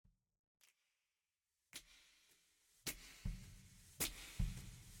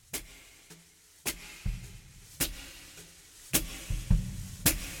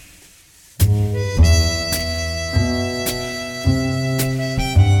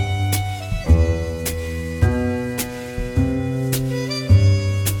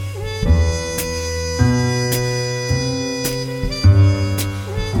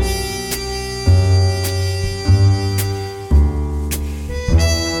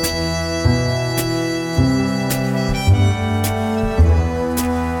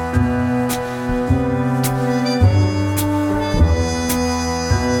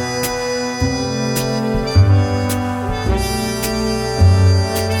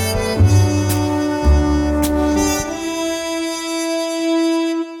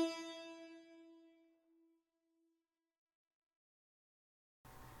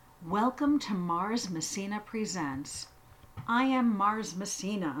Welcome to Mars Messina Presents. I am Mars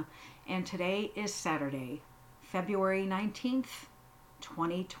Messina, and today is Saturday, February 19th,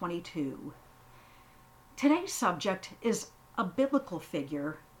 2022. Today's subject is a biblical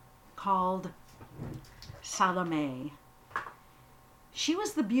figure called Salome. She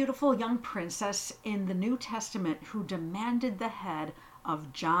was the beautiful young princess in the New Testament who demanded the head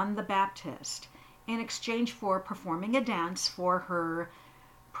of John the Baptist in exchange for performing a dance for her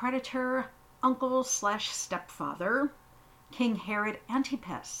predator uncle/stepfather, King Herod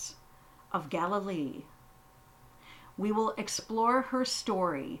Antipas of Galilee. We will explore her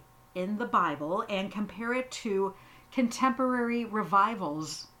story in the Bible and compare it to contemporary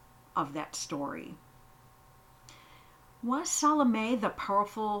revivals of that story. Was Salome the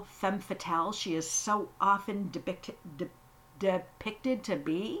powerful femme fatale she is so often depicted to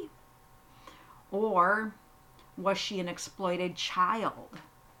be? Or was she an exploited child?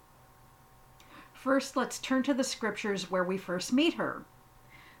 First, let's turn to the scriptures where we first meet her.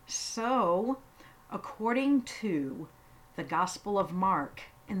 So, according to the Gospel of Mark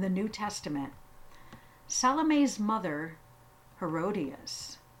in the New Testament, Salome's mother,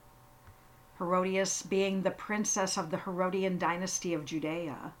 Herodias being the princess of the Herodian dynasty of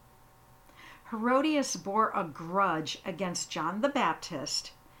Judea, Herodias bore a grudge against John the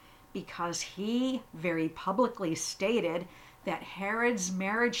Baptist because he very publicly stated that Herod's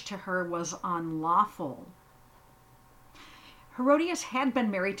marriage to her was unlawful. Herodias had been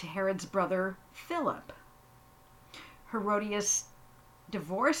married to Herod's brother, Philip. Herodias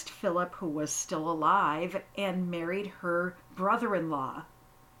divorced Philip, who was still alive, and married her brother-in-law,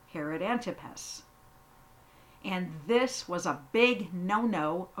 Herod Antipas. And this was a big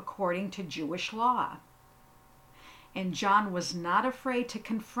no-no according to Jewish law. And John was not afraid to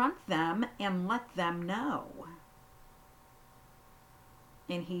confront them and let them know.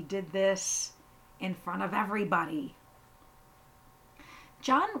 And he did this in front of everybody.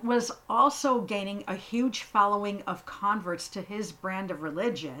 John was also gaining a huge following of converts to his brand of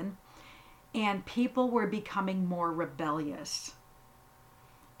religion, and people were becoming more rebellious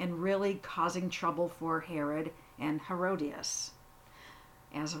and really causing trouble for Herod and Herodias.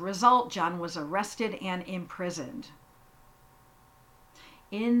 As a result, John was arrested and imprisoned.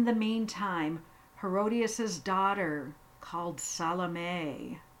 In the meantime, Herodias' daughter, called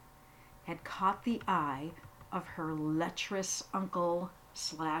Salome, had caught the eye of her lecherous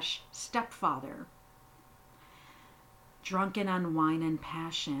uncle/stepfather. Drunken on wine and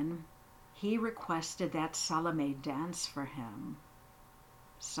passion, he requested that Salome dance for him.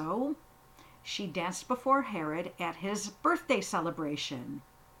 So, she danced before Herod at his birthday celebration.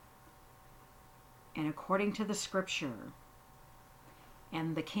 And according to the scripture,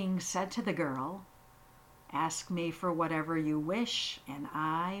 and the king said to the girl, "Ask me for whatever you wish, and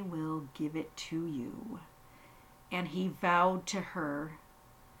I will give it to you." And he vowed to her,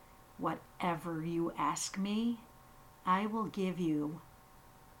 "Whatever you ask me, I will give you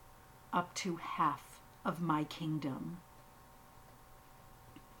up to half of my kingdom."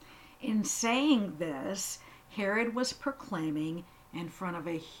 In saying this, Herod was proclaiming in front of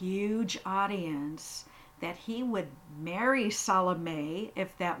a huge audience that he would marry Salome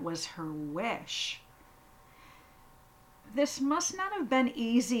if that was her wish. This must not have been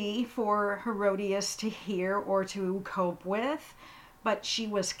easy for Herodias to hear or to cope with, but she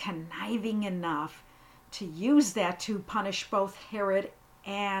was conniving enough to use that to punish both Herod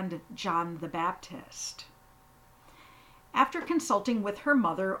and John the Baptist. After consulting with her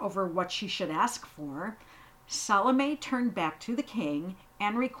mother over what she should ask for, Salome turned back to the king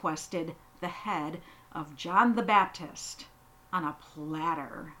and requested the head of John the Baptist on a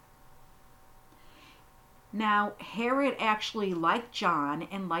platter. Now, Herod actually liked John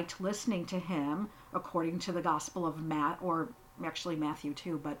and liked listening to him, according to the Gospel of Matthew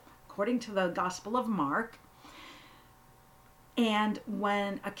too, but according to the Gospel of Mark. And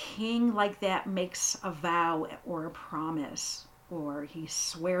when a king like that makes a vow or a promise, or he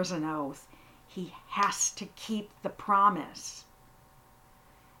swears an oath, he has to keep the promise.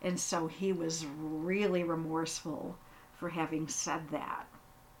 And so he was really remorseful for having said that.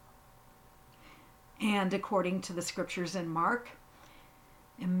 And according to the scriptures in Mark,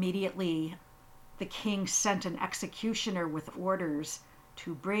 immediately the king sent an executioner with orders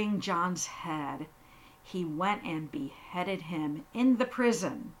to bring John's head. He went and beheaded him in the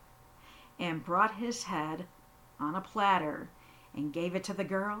prison and brought his head on a platter and gave it to the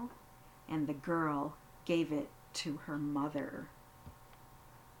girl, and the girl gave it to her mother.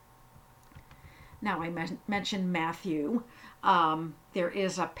 Now, I mentioned Matthew. There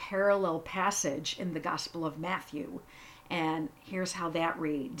is a parallel passage in the Gospel of Matthew, And here's how that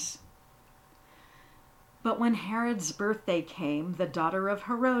reads. But when Herod's birthday came, the daughter of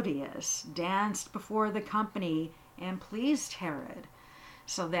Herodias danced before the company and pleased Herod,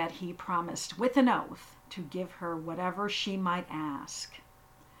 so that he promised with an oath to give her whatever she might ask.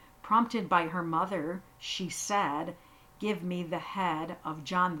 Prompted by her mother, she said, "Give me the head of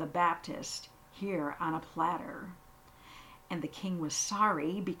John the Baptist here on a platter." And the king was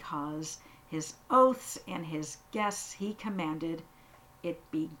sorry because his oaths and his guests he commanded it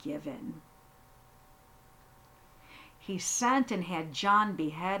be given. He sent and had John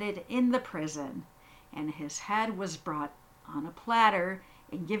beheaded in the prison, and his head was brought on a platter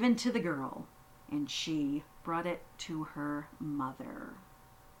and given to the girl, and she brought it to her mother.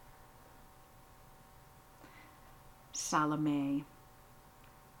 Salome,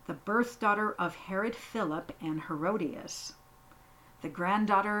 the birth daughter of Herod Philip and Herodias, the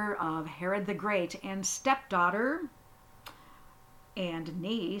granddaughter of Herod the Great and stepdaughter and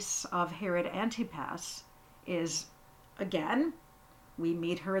niece of Herod Antipas, is, again, we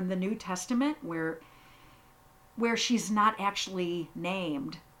meet her in the New Testament where she's not actually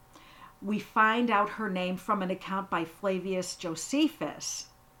named. We find out her name from an account by Flavius Josephus,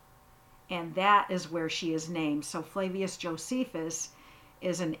 and that is where she is named. So Flavius Josephus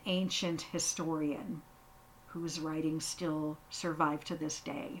is an ancient historian whose writings still survive to this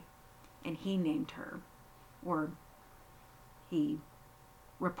day, and he named her, or he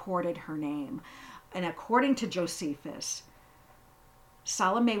reported her name. And according to Josephus,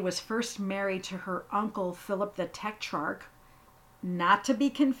 Salome was first married to her uncle Philip the Tetrarch, not to be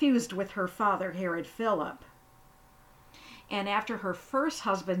confused with her father Herod Philip. And after her first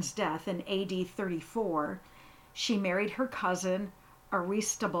husband's death in AD 34, she married her cousin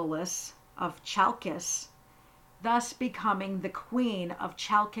Aristobulus of Chalcis, thus becoming the queen of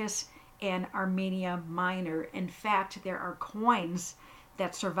Chalcis and Armenia Minor. In fact, there are coins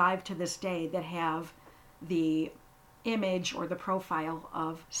that survive to this day that have the image or the profile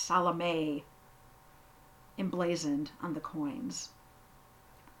of Salome emblazoned on the coins.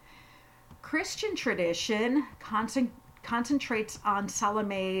 Christian tradition concentrates on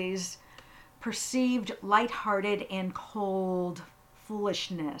Salome's perceived lighthearted and cold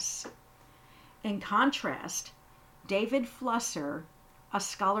foolishness. In contrast, David Flusser, a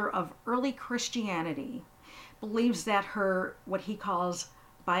scholar of early Christianity, believes that her, what he calls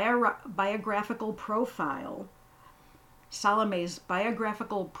biographical profile, Salome's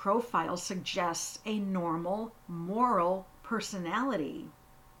biographical profile suggests a normal, moral personality.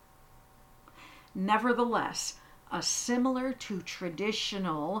 Nevertheless, a similar to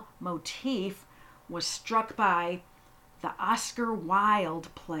traditional motif was struck by the Oscar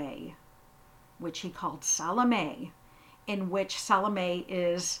Wilde play, which he called Salome, in which Salome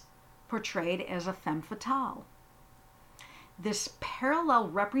is portrayed as a femme fatale. This parallel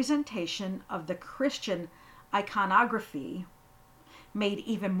representation of the Christian iconography, made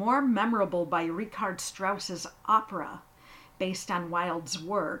even more memorable by Richard Strauss's opera based on Wilde's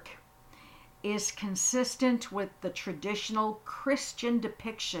work, is consistent with the traditional Christian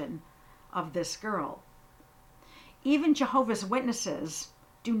depiction of this girl. Even Jehovah's Witnesses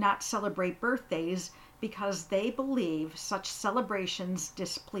do not celebrate birthdays because they believe such celebrations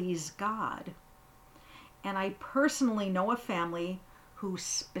displease God. And I personally know a family who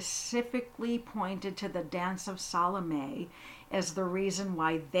specifically pointed to the Dance of Salome as the reason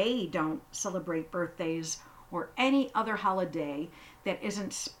why they don't celebrate birthdays or any other holiday that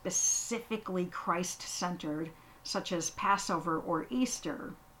isn't specifically Christ-centered, such as Passover or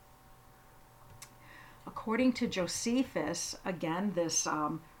Easter. According to Josephus, again, this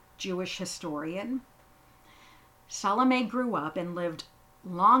Jewish historian, Salome grew up and lived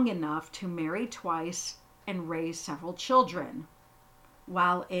long enough to marry twice and raise several children,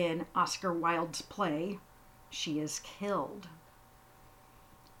 while in Oscar Wilde's play, she is killed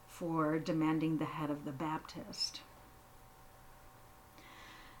for demanding the head of the Baptist.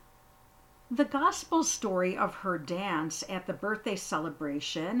 The gospel story of her dance at the birthday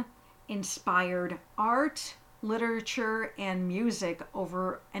celebration inspired art, literature, and music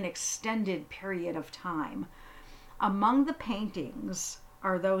over an extended period of time. Among the paintings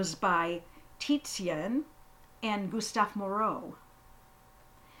are those by Titian and Gustave Moreau.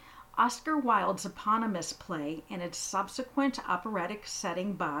 Oscar Wilde's eponymous play and its subsequent operatic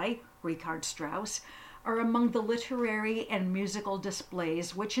setting by Richard Strauss are among the literary and musical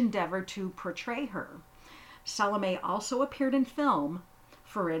displays which endeavor to portray her. Salome also appeared in film,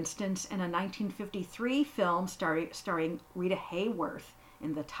 for instance, in a 1953 film starring Rita Hayworth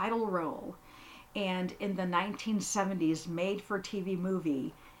in the title role, and in the 1970s made-for-TV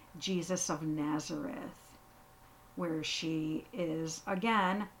movie Jesus of Nazareth. where she is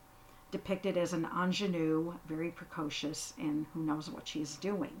again depicted as an ingenue, very precocious, and who knows what she's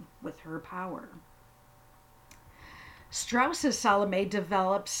doing with her power. Strauss's Salome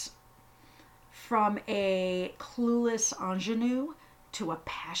develops from a clueless ingenue to a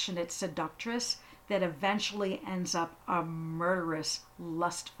passionate seductress that eventually ends up a murderous,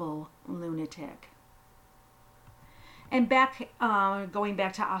 lustful lunatic. And going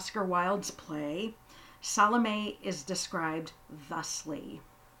back to Oscar Wilde's play, Salome is described thusly.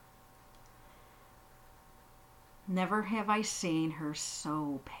 Never have I seen her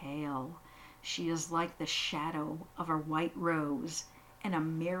so pale. She is like the shadow of a white rose in a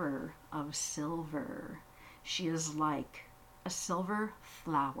mirror of silver. She is like a silver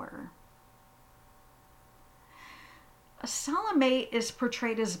flower. Salome is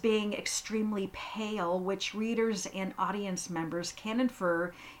portrayed as being extremely pale, which readers and audience members can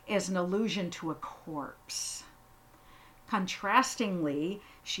infer as an allusion to a corpse. Contrastingly,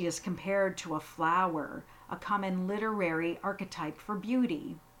 she is compared to a flower, a common literary archetype for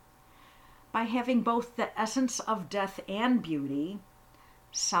beauty. By having both the essence of death and beauty,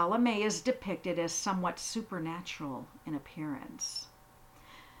 Salome is depicted as somewhat supernatural in appearance.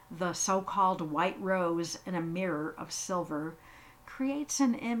 The so-called white rose in a mirror of silver creates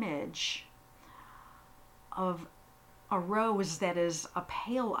an image of a rose that is a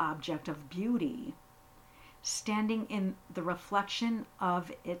pale object of beauty, standing in the reflection of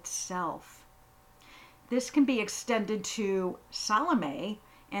itself. This can be extended to Salome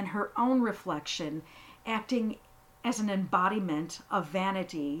and her own reflection, acting as an embodiment of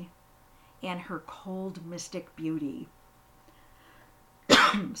vanity and her cold, mystic beauty.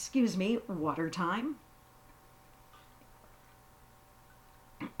 Excuse me, water time.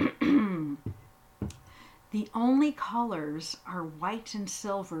 The only colors are white and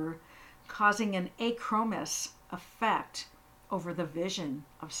silver, causing an achromous effect over the vision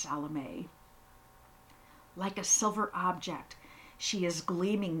of Salome. Like a silver object, she is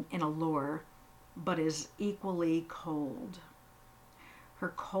gleaming in allure, but is equally cold.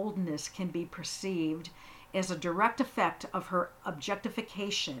 Her coldness can be perceived as a direct effect of her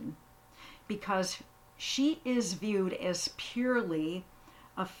objectification, because she is viewed as purely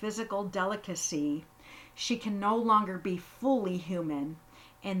a physical delicacy. She can no longer be fully human,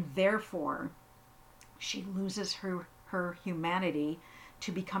 and therefore she loses her humanity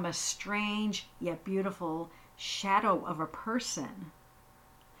to become a strange yet beautiful shadow of a person.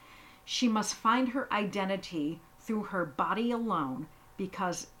 She must find her identity through her body alone,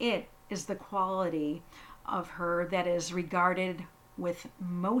 because it is the quality of her that is regarded with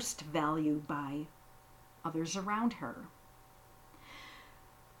most value by others around her.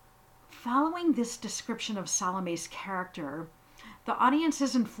 Following this description of Salome's character, the audience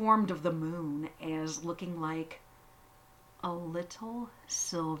is informed of the moon as looking like a little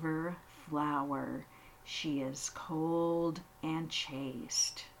silver flower. She is cold and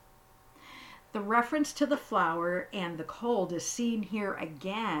chaste. The reference to the flower and the cold is seen here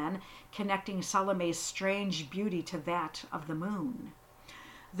again, connecting Salome's strange beauty to that of the moon.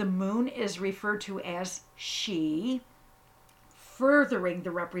 The moon is referred to as she, furthering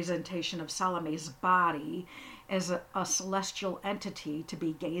the representation of Salome's body as a celestial entity to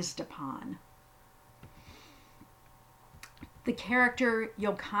be gazed upon. The character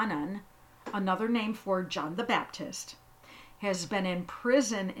Yochanan, another name for John the Baptist, has been in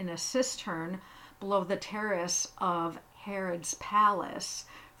prison in a cistern below the terrace of Herod's palace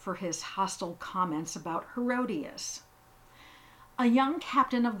for his hostile comments about Herodias. A young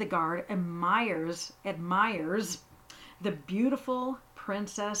captain of the guard admires the beautiful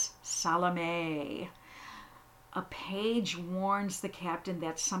Princess Salome. A page warns the captain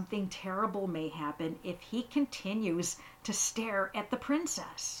that something terrible may happen if he continues to stare at the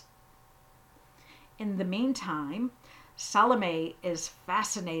princess. In the meantime, Salome is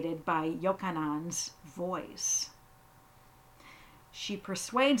fascinated by Yochanan's voice. She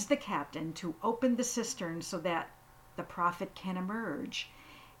persuades the captain to open the cistern so that the prophet can emerge,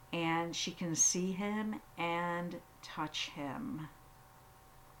 and she can see him and touch him.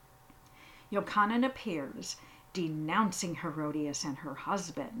 Yochanan appears, denouncing Herodias and her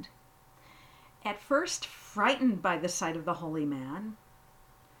husband. At first frightened by the sight of the holy man,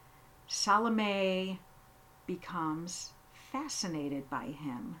 Salome becomes fascinated by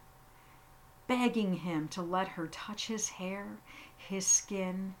him, begging him to let her touch his hair, his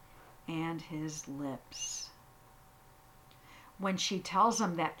skin, and his lips. When she tells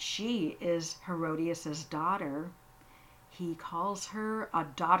him that she is Herodias' daughter, he calls her a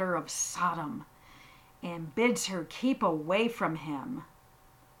daughter of Sodom and bids her keep away from him.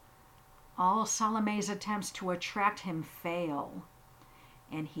 All Salome's attempts to attract him fail,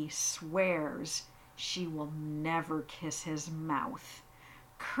 and he swears she will never kiss his mouth,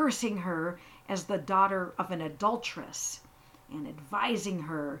 cursing her as the daughter of an adulteress and advising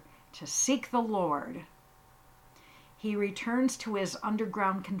her to seek the Lord. He returns to his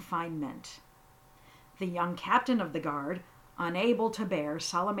underground confinement. The young captain of the guard, unable to bear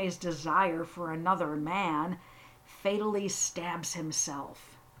Salome's desire for another man, fatally stabs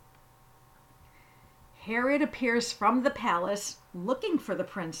himself. Herod appears from the palace looking for the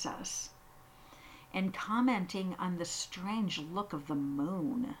princess and commenting on the strange look of the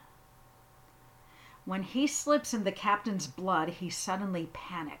moon. When he slips in the captain's blood, he suddenly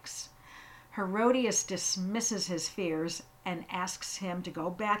panics. Herodias dismisses his fears and asks him to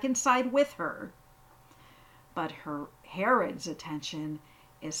go back inside with her. But Herod's attention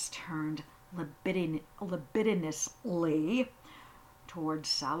is turned libidinously toward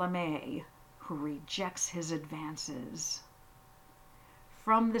Salome, who rejects his advances.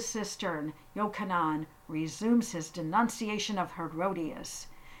 From the cistern, Yochanan resumes his denunciation of Herodias.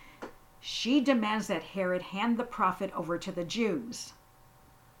 She demands that Herod hand the prophet over to the Jews.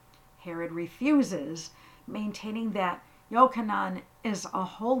 Herod refuses, maintaining that Yochanan is a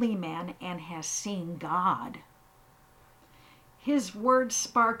holy man and has seen God. His words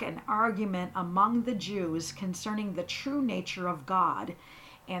spark an argument among the Jews concerning the true nature of God,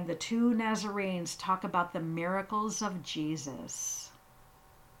 and the two Nazarenes talk about the miracles of Jesus.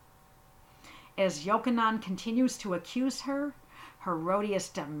 As Yochanan continues to accuse her, Herodias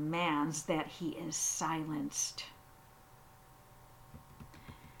demands that he is silenced.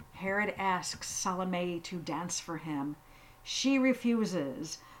 Herod asks Salome to dance for him. She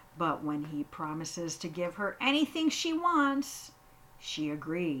refuses, but when he promises to give her anything she wants, she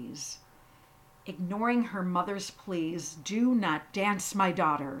agrees. Ignoring her mother's pleas, "Do not dance, my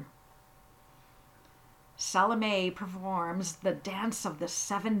daughter." Salome performs the dance of the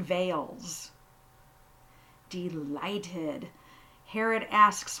 7 veils. Delighted, Herod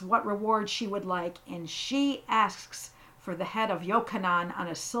asks what reward she would like, and she asks for the head of Yochanan on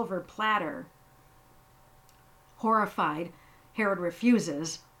a silver platter. Horrified, Herod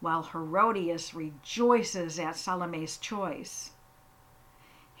refuses, while Herodias rejoices at Salome's choice.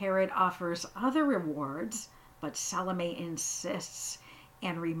 Herod offers other rewards, but Salome insists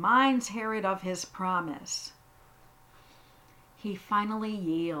and reminds Herod of his promise. He finally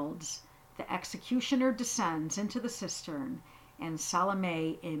yields. The executioner descends into the cistern, and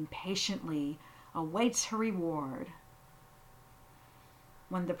Salome impatiently awaits her reward.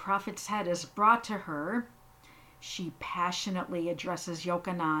 When the prophet's head is brought to her, she passionately addresses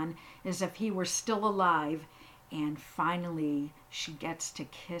Yochanan as if he were still alive, and finally she gets to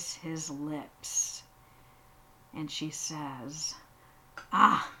kiss his lips. And she says,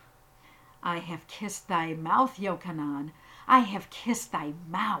 "Ah, I have kissed thy mouth, Yochanan. I have kissed thy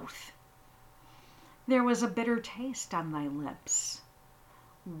mouth. There was a bitter taste on thy lips.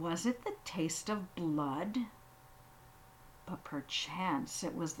 Was it the taste of blood? But perchance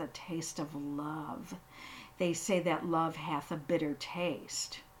it was the taste of love. They say that love hath a bitter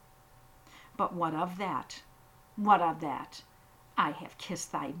taste. But what of that? What of that? I have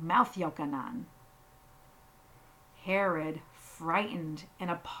kissed thy mouth, Yochanan." Herod, frightened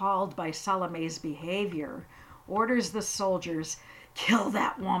and appalled by Salome's behavior, orders the soldiers, "Kill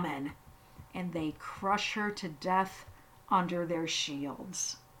that woman," and they crush her to death under their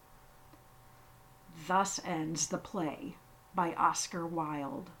shields. Thus ends the play by Oscar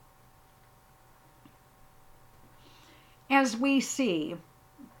Wilde. As we see,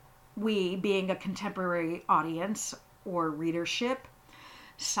 we being a contemporary audience or readership,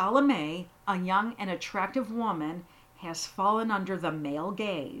 Salome, a young and attractive woman, has fallen under the male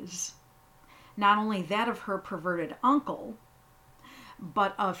gaze. Not only that of her perverted uncle,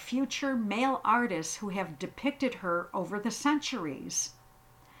 but of future male artists who have depicted her over the centuries.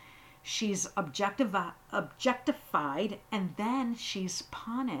 She's objectified, and then she's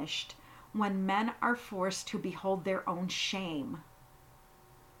punished when men are forced to behold their own shame.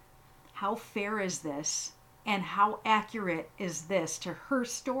 How fair is this, and how accurate is this to her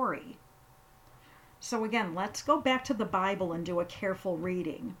story? So again, let's go back to the Bible and do a careful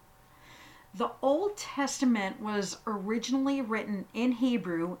reading. The Old Testament was originally written in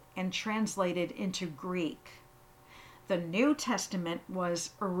Hebrew and translated into Greek. The New Testament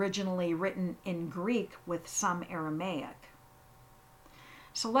was originally written in Greek with some Aramaic.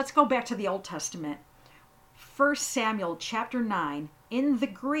 So let's go back to the Old Testament. 1 Samuel chapter 9, in the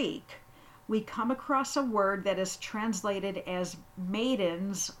Greek, we come across a word that is translated as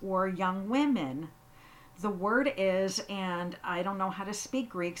maidens or young women. The word is, and I don't know how to speak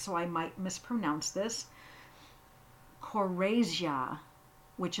Greek, so I might mispronounce this, choresia,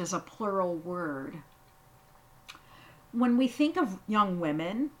 which is a plural word. When we think of young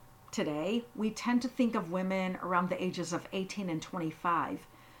women today, we tend to think of women around the ages of 18 and 25.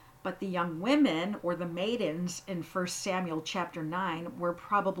 But the young women, or the maidens in 1 Samuel chapter 9, were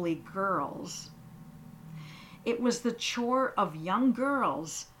probably girls. It was the chore of young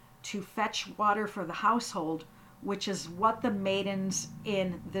girls to fetch water for the household, which is what the maidens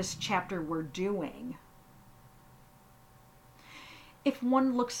in this chapter were doing. If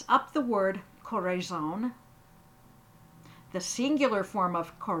one looks up the word chorazon, the singular form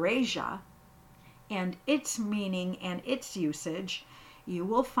of choresia, and its meaning and its usage, you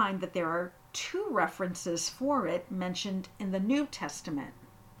will find that there are two references for it mentioned in the New Testament.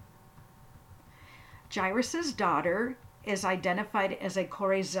 Jairus' daughter is identified as a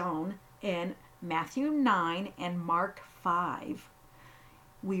chorazon in Matthew 9 and Mark 5.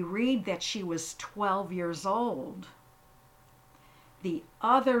 We read that she was 12 years old. The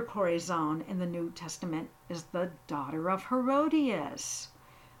other chorazon in the New Testament is the daughter of Herodias.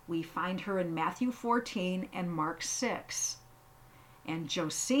 We find her in Matthew 14 and Mark 6. And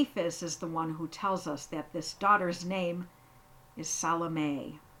Josephus is the one who tells us that this daughter's name is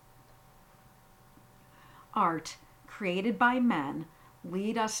Salome. Art created by men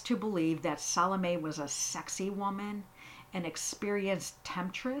lead us to believe that Salome was a sexy woman, an experienced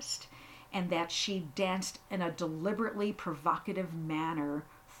temptress, and that she danced in a deliberately provocative manner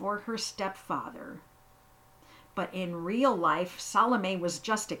for her stepfather. But in real life, Salome was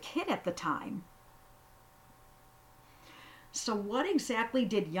just a kid at the time. So what exactly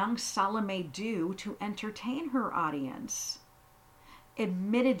did young Salome do to entertain her audience?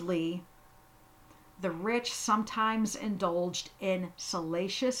 Admittedly, the rich sometimes indulged in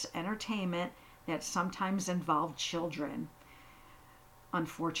salacious entertainment that sometimes involved children,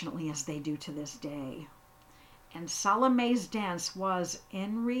 unfortunately, as they do to this day. And Salome's dance was,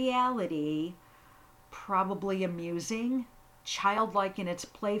 in reality, probably amusing, childlike in its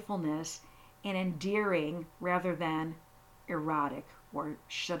playfulness, and endearing rather than erotic, or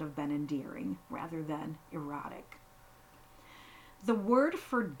should have been endearing rather than erotic. The word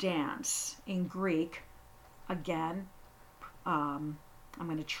for dance in Greek, again, I'm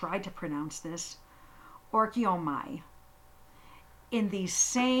going to try to pronounce this, orchiomai, in these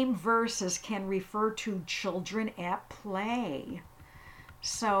same verses can refer to children at play.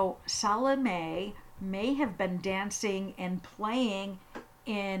 So Salome may have been dancing and playing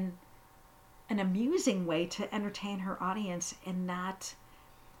in an amusing way to entertain her audience and not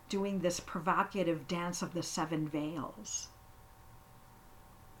doing this provocative dance of the seven veils.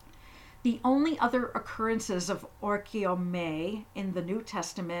 The only other occurrences of orchiomai in the New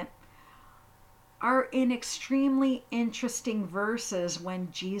Testament are in extremely interesting verses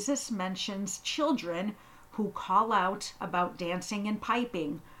when Jesus mentions children who call out about dancing and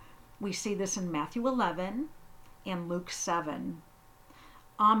piping. We see this in Matthew 11 and Luke 7.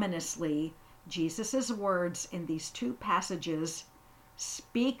 Ominously, Jesus' words in these two passages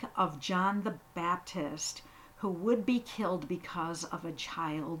speak of John the Baptist, who would be killed because of a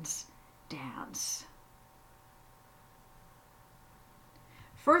child's dance.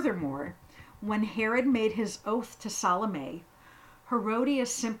 Furthermore, when Herod made his oath to Salome,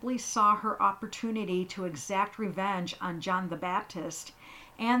 Herodias simply saw her opportunity to exact revenge on John the Baptist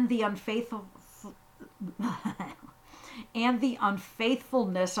and the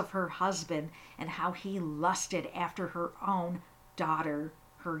unfaithfulness of her husband and how he lusted after her own daughter,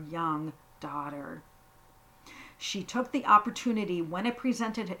 her young daughter. She took the opportunity when it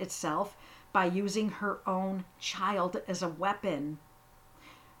presented itself by using her own child as a weapon.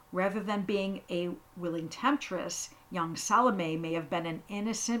 Rather than being a willing temptress, young Salome may have been an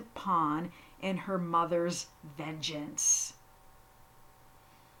innocent pawn in her mother's vengeance.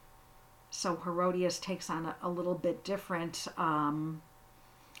 So Herodias takes on a little bit different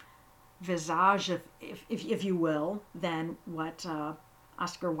visage, if you will, than what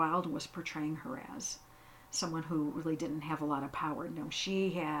Oscar Wilde was portraying her as. Someone who really didn't have a lot of power. No,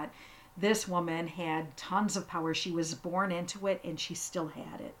 this woman had tons of power. She was born into it and she still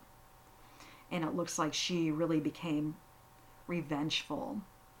had it. And it looks like she really became revengeful.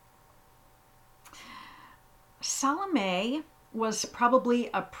 Salome was probably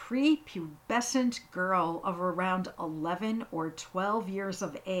a prepubescent girl of around 11 or 12 years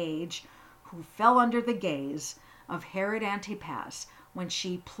of age who fell under the gaze of Herod Antipas when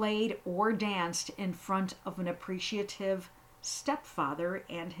she played or danced in front of an appreciative stepfather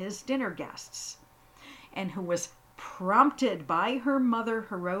and his dinner guests, and who was prompted by her mother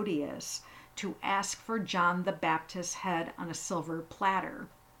Herodias to ask for John the Baptist's head on a silver platter.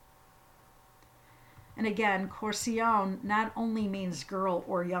 And again, Corcion not only means girl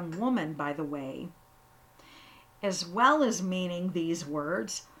or young woman, by the way. As well as meaning these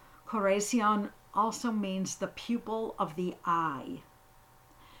words, Coracion also means the pupil of the eye.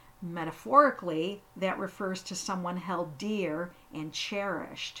 Metaphorically, that refers to someone held dear and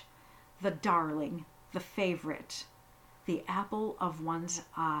cherished, the darling, the favorite, the apple of one's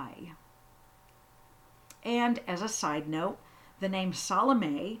eye. And as a side note, the name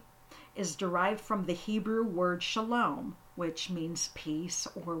Salome is derived from the Hebrew word shalom, which means peace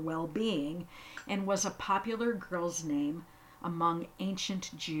or well-being, and was a popular girl's name among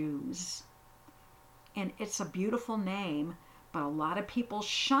ancient Jews. And it's a beautiful name, but a lot of people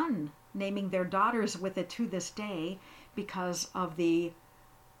shun naming their daughters with it to this day because of the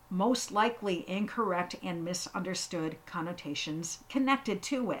most likely incorrect and misunderstood connotations connected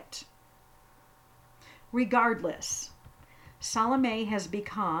to it. Regardless, Salome has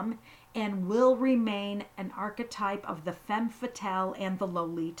become and will remain an archetype of the femme fatale and the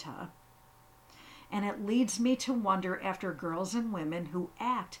Lolita. And it leads me to wonder after girls and women who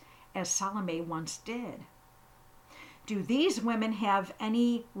act as Salome once did. Do these women have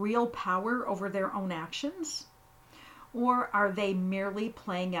any real power over their own actions? Or are they merely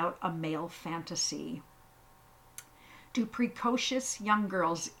playing out a male fantasy? Do precocious young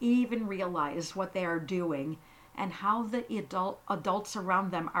girls even realize what they are doing and how the adults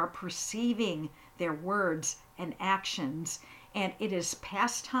around them are perceiving their words and actions? And it is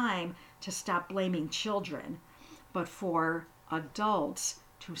past time to stop blaming children, but for adults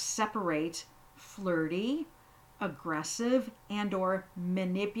to separate flirty, aggressive, and or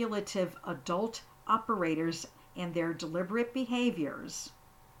manipulative adult operators and their deliberate behaviors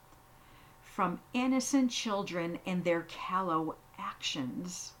from innocent children and their callow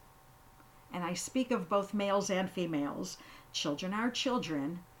actions. And I speak of both males and females. Children are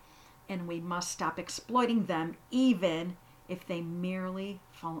children, and we must stop exploiting them even if they merely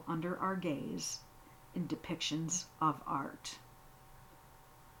fall under our gaze in depictions of art.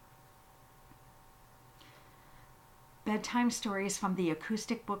 Bedtime Stories from the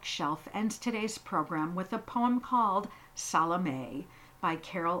Acoustic Bookshelf ends today's program with a poem called Salome by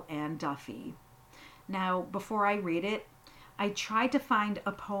Carol Ann Duffy. Now, before I read it, I tried to find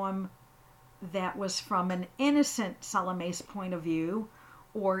a poem that was from an innocent Salome's point of view,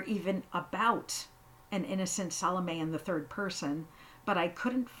 or even about an innocent Salome in the third person, but I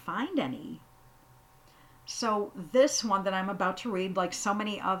couldn't find any. So this one that I'm about to read, like so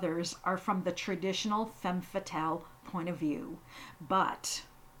many others, are from the traditional femme fatale point of view. But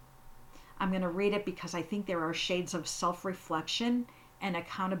I'm going to read it because I think there are shades of self-reflection and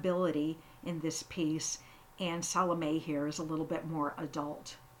accountability in this piece, and Salome here is a little bit more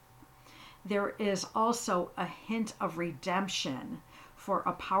adult. There is also a hint of redemption for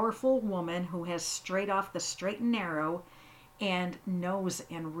a powerful woman who has strayed off the straight and narrow and knows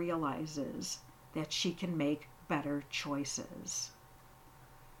and realizes that she can make better choices.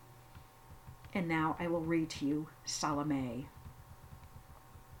 And now I will read to you Salome.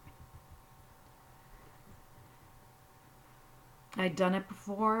 I'd done it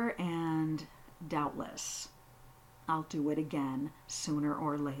before, and doubtless I'll do it again sooner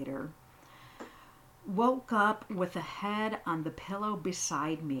or later. Woke up with a head on the pillow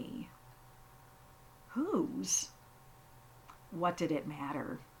beside me. Whose? What did it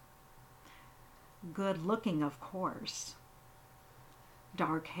matter? Good looking, of course.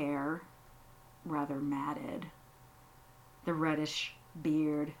 Dark hair, rather matted. The reddish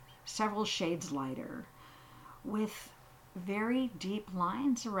beard, several shades lighter, with very deep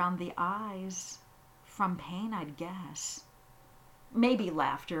lines around the eyes, from pain, I'd guess. Maybe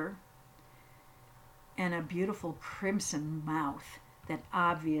laughter. And a beautiful crimson mouth that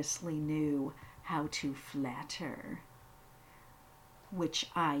obviously knew how to flatter, which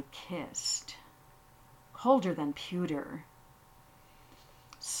I kissed. Colder than pewter.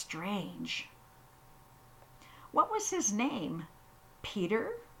 Strange. What was his name?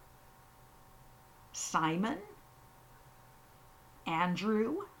 Peter? Simon?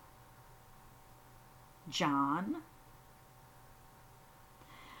 Andrew? John?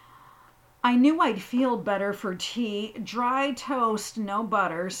 I knew I'd feel better for tea. Dry toast, no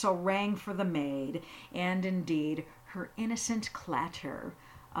butter, so rang for the maid, and indeed her innocent clatter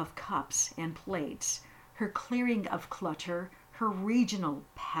of cups and plates, her clearing of clutter, her regional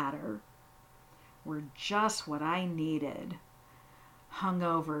patter, were just what I needed,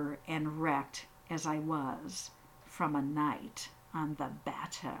 hungover and wrecked as I was from a night on the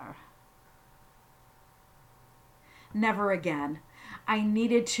batter. Never again. I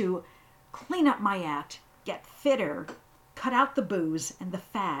needed to clean up my act, get fitter, cut out the booze and the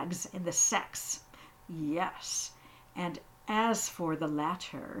fags and the sex. Yes, and as for the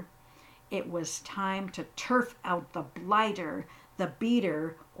latter, it was time to turf out the blighter, the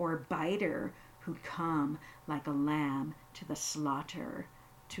beater or biter, who'd come like a lamb to the slaughter,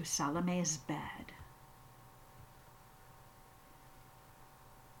 to Salome's bed.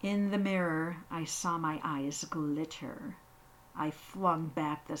 In the mirror I saw my eyes glitter. I flung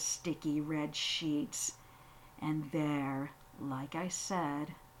back the sticky red sheets, and there, like I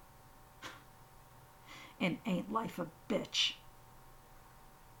said, and ain't life a bitch,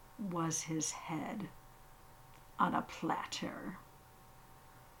 was his head on a platter.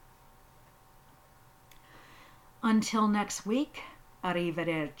 Until next week,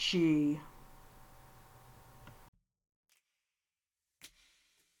 arrivederci.